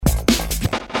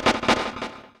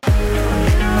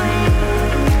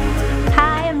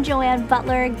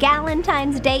Butler.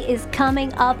 Galentine's Day is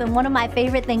coming up, and one of my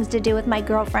favorite things to do with my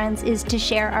girlfriends is to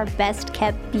share our best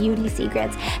kept beauty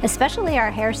secrets, especially our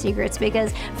hair secrets,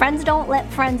 because friends don't let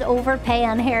friends overpay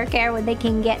on hair care when they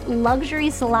can get luxury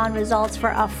salon results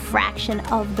for a fraction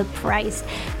of the price.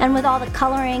 And with all the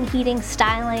coloring, heating,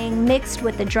 styling mixed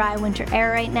with the dry winter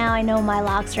air right now, I know my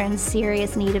locks are in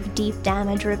serious need of deep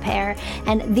damage repair,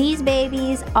 and these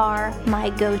babies are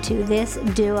my go-to. This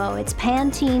duo, it's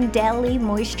Pantene Daily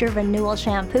Moisture Renewal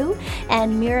Shampoo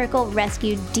and Miracle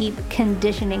Rescue Deep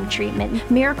Conditioning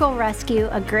Treatment. Miracle Rescue,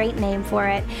 a great name for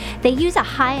it. They use a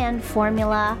high-end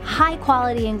formula,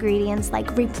 high-quality ingredients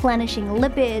like replenishing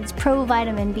lipids,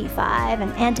 provitamin B5,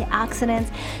 and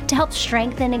antioxidants to help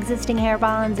strengthen existing hair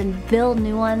bonds and build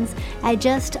new ones. I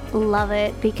just love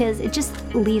it because it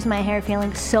just leaves my hair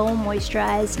feeling so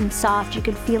moisturized and soft. You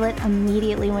could feel it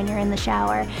immediately when you're in the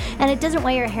shower, and it doesn't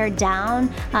weigh your hair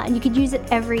down, and you could use it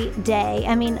every day.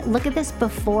 I mean, look at this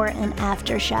before and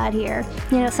after shot here.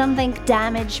 You know, some think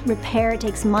damage repair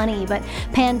takes money, but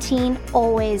Pantene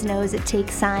always knows it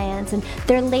takes science, and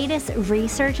their latest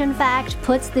research, in fact,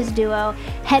 puts this duo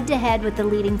head-to-head with the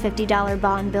leading $50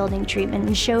 bond building treatment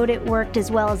and showed it worked as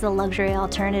well as the luxury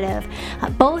alternative.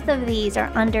 Both of these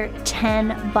are under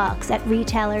 $10 at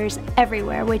retailers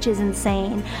everywhere, which is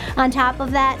insane. On top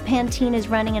of that, Pantene is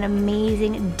running an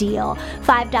amazing deal,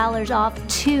 $5 off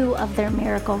 2 of their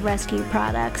Miracle Rescue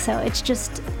products. So it's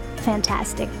just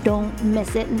fantastic. Don't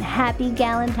miss it, and happy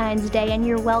Galentine's Day, and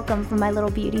you're welcome for my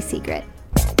little beauty secret.